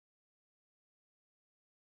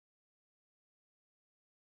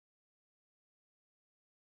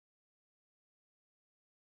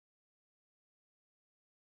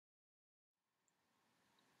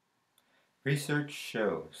Research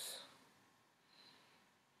shows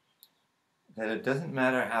that it doesn't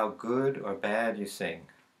matter how good or bad you sing.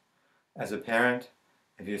 As a parent,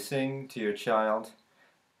 if you sing to your child,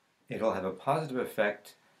 it'll have a positive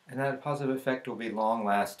effect, and that positive effect will be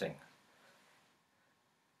long-lasting.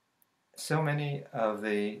 So many of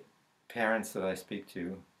the parents that I speak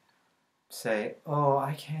to say, "Oh,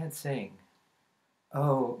 I can't sing.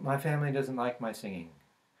 Oh, my family doesn't like my singing."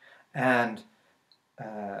 And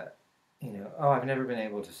oh, I've never been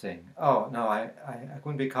able to sing. Oh, no, I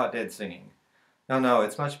wouldn't be caught dead singing. No,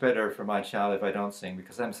 it's much better for my child if I don't sing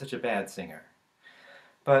because I'm such a bad singer.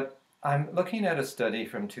 But I'm looking at a study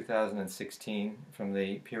from 2016 from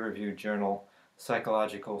the peer-reviewed journal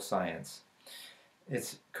Psychological Science.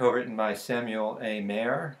 It's co-written by Samuel A.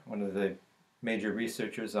 Mehr, one of the major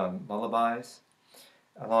researchers on lullabies,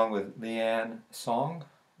 along with Leanne Song,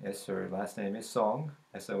 yes, her last name is Song,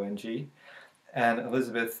 S-O-N-G, and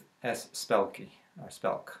Elizabeth S. Spelke, or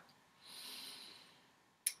Spelke.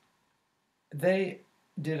 They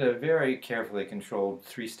did a very carefully controlled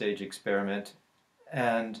three-stage experiment,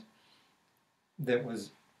 and that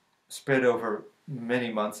was spread over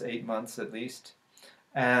many months, 8 months at least,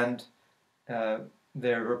 and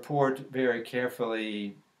their report very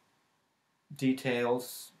carefully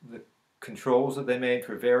details the controls that they made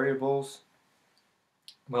for variables,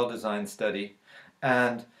 well-designed study,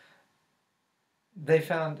 and they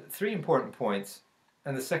found 3 important points,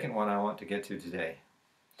 and the second one I want to get to today.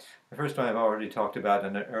 The first one I've already talked about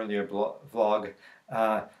in an earlier blog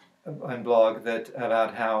that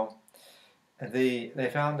about how they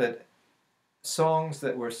found that songs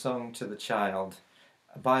that were sung to the child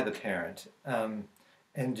by the parent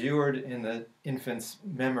endured in the infant's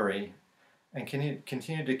memory and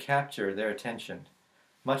continued to capture their attention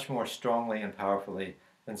much more strongly and powerfully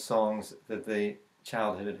than songs that the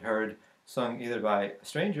child had heard sung either by a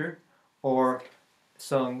stranger or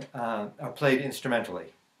sung or played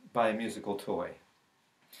instrumentally by a musical toy.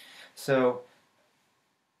 So,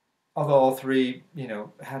 although all 3,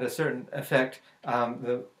 had a certain effect,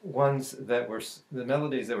 the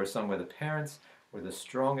melodies that were sung by the parents were the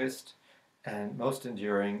strongest and most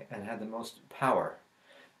enduring and had the most power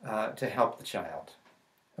to help the child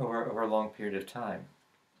over a long period of time.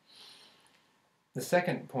 The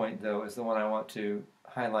second point, though, is the one I want to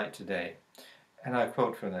highlight today, and I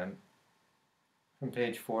quote from them from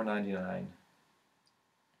page 499.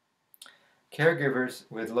 Caregivers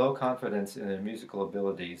with low confidence in their musical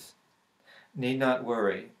abilities need not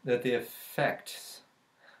worry that the effects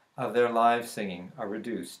of their live singing are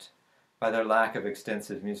reduced by their lack of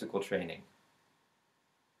extensive musical training.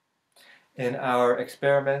 In our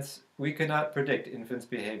experiments, we could not predict infants'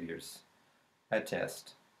 behaviors at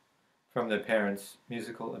test from their parents'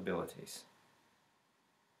 musical abilities.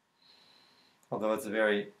 Although it's a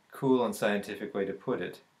very cool and scientific way to put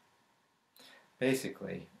it,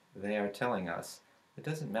 basically, they are telling us it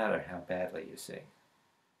doesn't matter how badly you sing,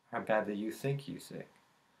 how badly you think you sing,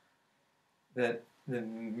 that the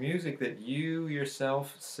music that you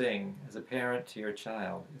yourself sing as a parent to your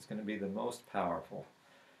child is going to be the most powerful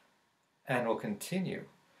and will continue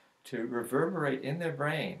to reverberate in their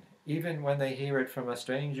brain even when they hear it from a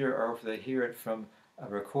stranger or if they hear it from a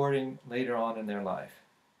recording later on in their life.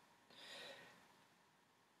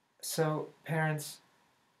 So parents,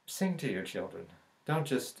 sing to your children. Don't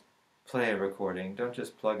just play a recording. Don't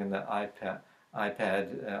just plug in the iPod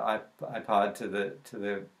to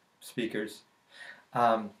the speakers.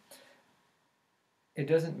 It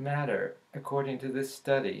doesn't matter, according to this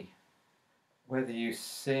study, whether you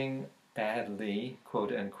sing badly,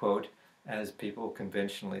 quote unquote, as people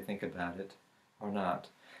conventionally think about it, or not.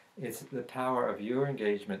 It's the power of your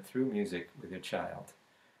engagement through music with your child,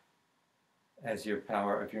 as your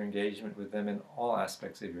power of your engagement with them in all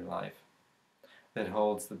aspects of your life, that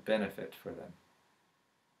holds the benefit for them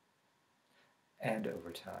and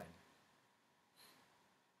over time.